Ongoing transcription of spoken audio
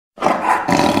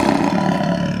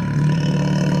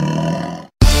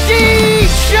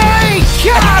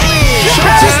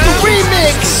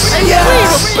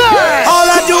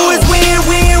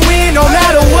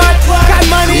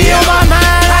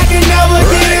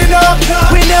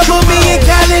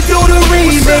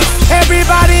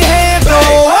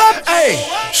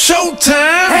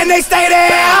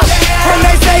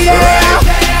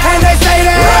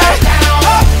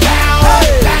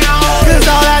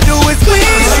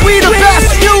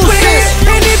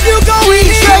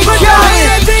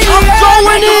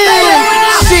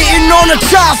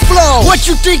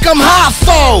you think I'm hot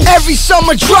for? Every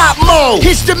summer drop mode,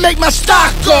 hits to make my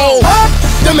stock go up,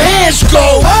 them hands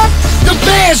go up, the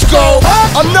bands go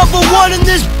up. I'm number one in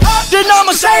this, then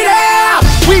I'ma say that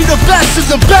we the best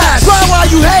of the best. Why while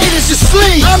you haters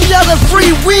asleep, I'm yelling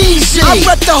free Weezy. I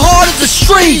rep the heart of the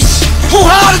streets. Who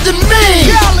harder than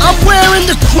me? I'm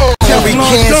wearing the crown. We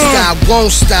can't stop,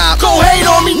 won't stop. Go hate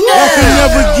on me now. I can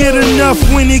never get enough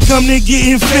when it come to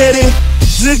getting fitted.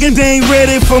 Ziggin' ain't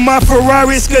ready for my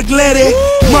Ferrari Scaglietti.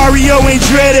 Mario ain't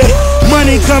dreaded.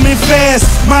 Money coming fast.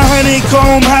 My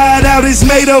honeycomb hideout is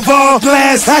made of all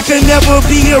glass. I can never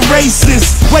be a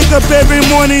racist. Wake up every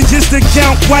morning just to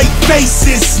count white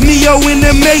faces. Neo in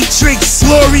the Matrix.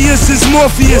 Glorious as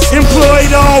Morpheus.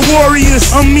 Employed all warriors.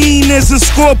 I'm mean as a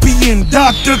scorpion.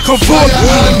 Dr.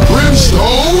 Kevorkian.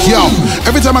 Yo,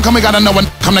 every time I come, I gotta know when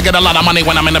come to get a lot of money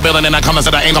when I'm in the building and I come to say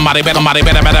that ain't nobody better.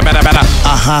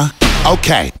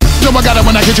 Okay. No, I got it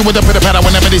when I hit you with the pitter patter.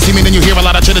 Whenever they see me, then you hear a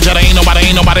lot of chitter chatter. Ain't nobody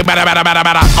better.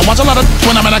 I watch a lot of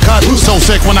when I'm in a cut. So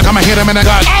sick when I come and hit him in the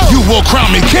gut. You will crown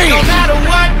me king. No matter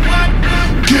what.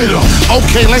 Get him.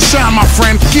 Okay, let's shine, my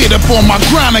friend. Get up on my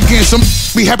grind against them.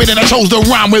 Be happy that I chose to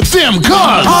rhyme with them, cuz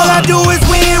all I do is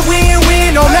win,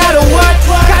 no matter what.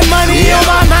 Got money on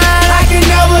my mind, I can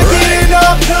never get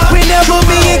enough. Whenever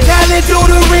me and Khaled do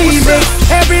the remix,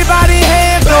 everybody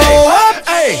hands go up.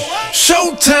 Hey,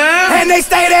 showtime. And they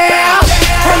stay there,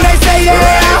 and they stay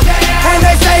there, and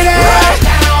they stay there.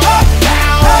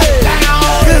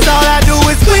 Cause all I do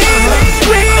is win.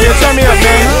 Hey, turn me up,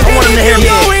 man. I want him to hear me.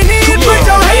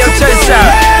 Hey, yo, check this out.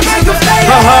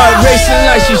 My heart racing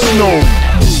like she snowed.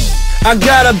 I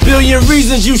got a billion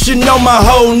reasons you should know my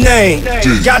whole name.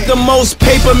 Got the most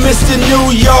paper, Mr. New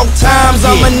York Times.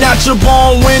 I'm a natural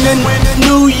born winning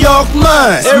New York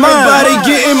mind. Everybody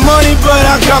getting money, but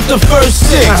I got the first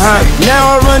six.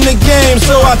 Now I run the game,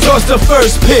 so I toss the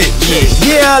first pitch.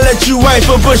 Yeah, I let you wife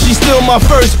her, but she's still my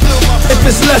first. If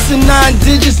it's less than 9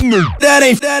 digits, that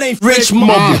ain't rich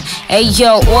mother. Hey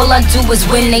yo, all I do is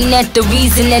win. Ain't that the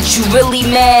reason that you really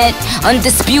mad?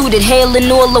 Undisputed,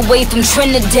 hailing all the way from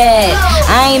Trinidad.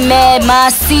 I ain't mad, ma, I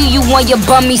see you on your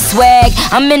bummy swag.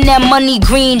 I'm in that money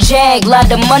green jag, lot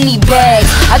of money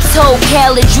bags. I told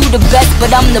Khaled you the best,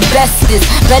 but I'm the bestest.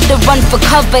 Better run for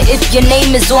cover if your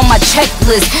name is on my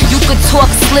checklist. You could talk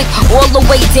slick all the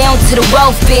way down to the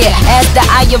welfare. As the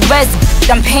IRS,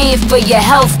 I'm paying for your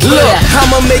health care. Look,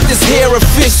 I'ma make this hair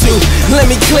official. Let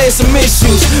me clear some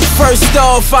issues. First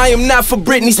off, I am not for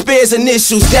Britney Spears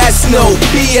initials. That's no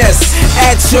BS.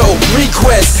 At your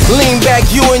request, lean back,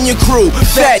 you and your crew.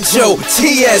 Fat Joe,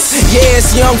 TS, yeah,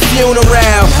 it's young funeral.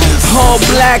 All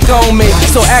black on me,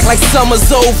 so act like summer's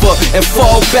over and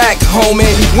fall back, homie.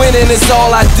 Winning is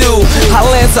all I do.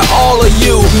 I'll answer all of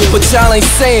you, but y'all ain't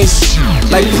saying shit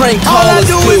like prank callers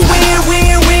do. All I do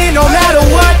is win, no matter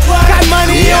what. Got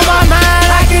money on my mind,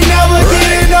 I can never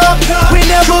get enough.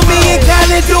 Whenever me and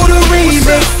Khaled do the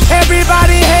remix,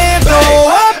 everybody hands go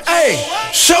up. Hey,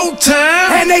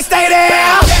 showtime. And they stay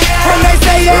there, and they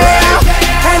stay there,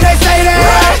 and they stay there.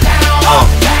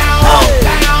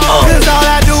 Cause all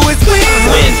I do is win.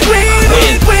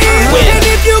 And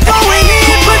if you going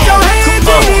in, put your hands in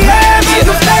the air, make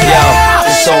them stay there.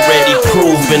 It's already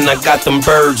proven, I got them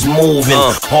birds moving.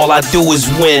 All I do is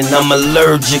win, I'm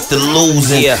allergic to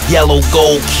losing. Yellow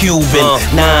gold Cuban,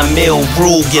 9 mil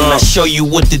Rugen. I show you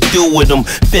what to do with them,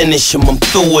 finish them, I'm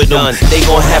through with them. They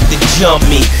gon' have to jump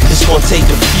me, it's gon' take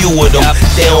a few of them.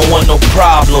 They don't want no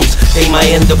problems, they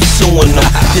might end up suing them.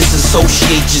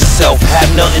 Disassociate yourself, have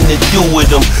nothing to do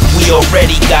with them. We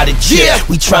already got a chip,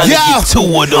 we tryna get 2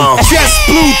 of them. Just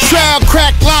blue trial,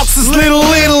 crack lobsters, Little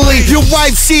Italy. Your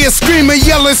wife, she is screaming,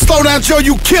 yelling, slow down, Joe,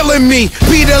 you killing me.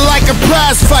 Beat it like a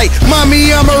prize fight,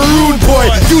 mommy, I'm a rude boy.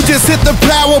 You just hit the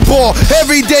Powerball,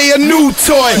 every day a new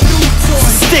toy.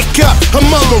 Stick up, a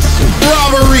mother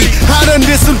robbery. I done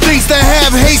did some things that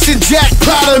have Haitian Jack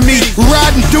proud of me.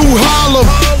 Riding through Harlem,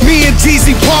 me and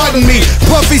Jeezy, pardon me.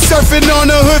 Puffy surfing on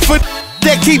the hood for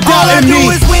that keep doubting me.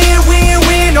 All I do is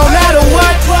win, no matter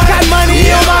what. Got money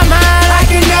on my mind, I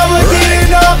can never get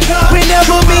enough.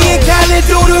 Whenever me and Khaled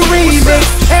do the remix,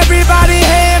 everybody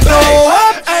hands go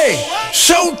up. Hey,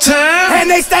 showtime. And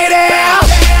they stay there,